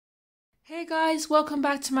Hey guys, welcome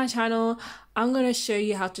back to my channel. I'm going to show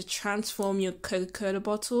you how to transform your Coca-Cola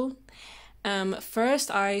bottle. First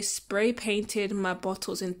I spray painted my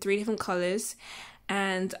bottles in 3 different colors,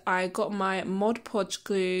 and I got my Mod Podge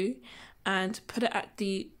glue and put it at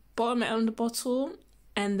the bottom end of the bottle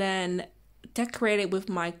and then decorate it with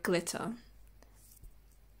my glitter.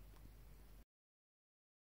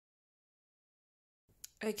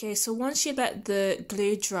 Okay, so once you let the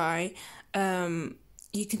glue dry,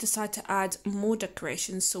 you can decide to add more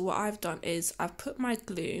decorations. So what I've done is I've put my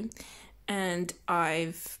glue and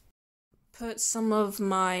I've put some of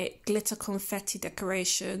my glitter confetti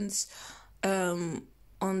decorations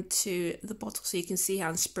onto the bottle, so you can see how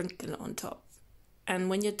I'm sprinkling it on top. And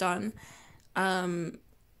when you're done,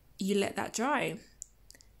 you let that dry.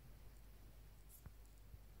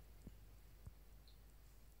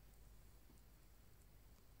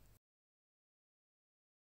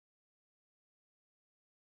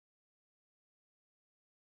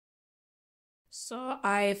 So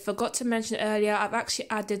I forgot to mention earlier, I've actually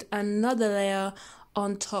added another layer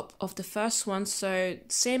on top of the first one. So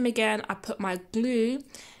same again, I put my glue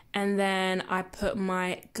and then I put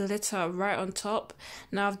my glitter right on top.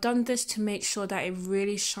 Now I've done this to make sure that it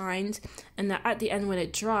really shines and that at the end when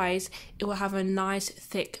it dries, it will have a nice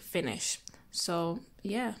thick finish. So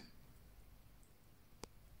yeah.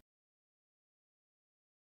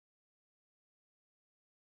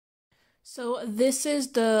 So this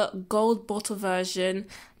is the gold bottle version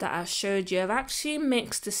that I've showed you. I've actually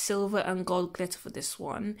mixed the silver and gold glitter for this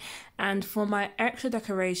one. And for my extra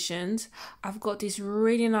decorations, I've got these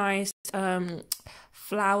really nice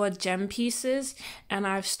flower gem pieces, and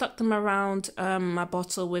I've stuck them around my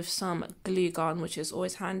bottle with some glue gun, which is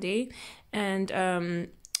always handy. And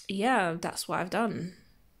yeah, that's what I've done.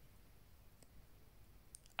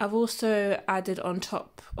 I've also added on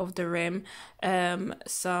top of the rim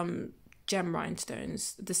some gem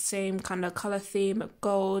rhinestones, the same kind of color theme of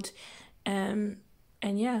gold, and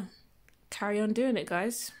yeah, carry on doing it,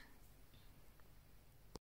 guys.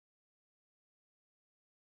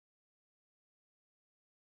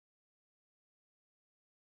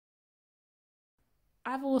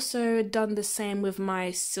 I've also done the same with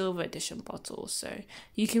my silver edition bottle, so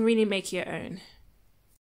you can really make your own.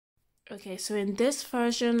 Okay, so in this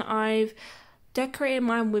version I've decorated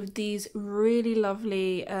mine with these really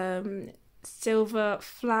lovely silver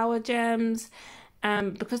flower gems.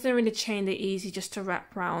 Because they're in a chain, they're easy just to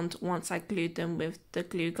wrap around once I glued them with the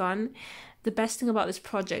glue gun. The best thing about this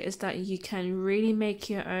project is that you can really make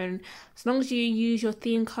your own. As long as you use your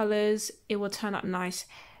theme colors, it will turn out nice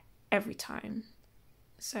every time.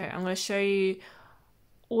 So I'm going to show you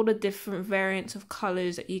all the different variants of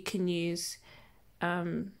colors that you can use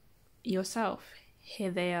yourself. Here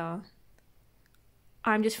they are.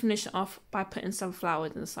 I'm just finishing off by putting some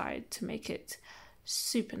flowers inside to make it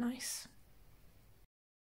super nice.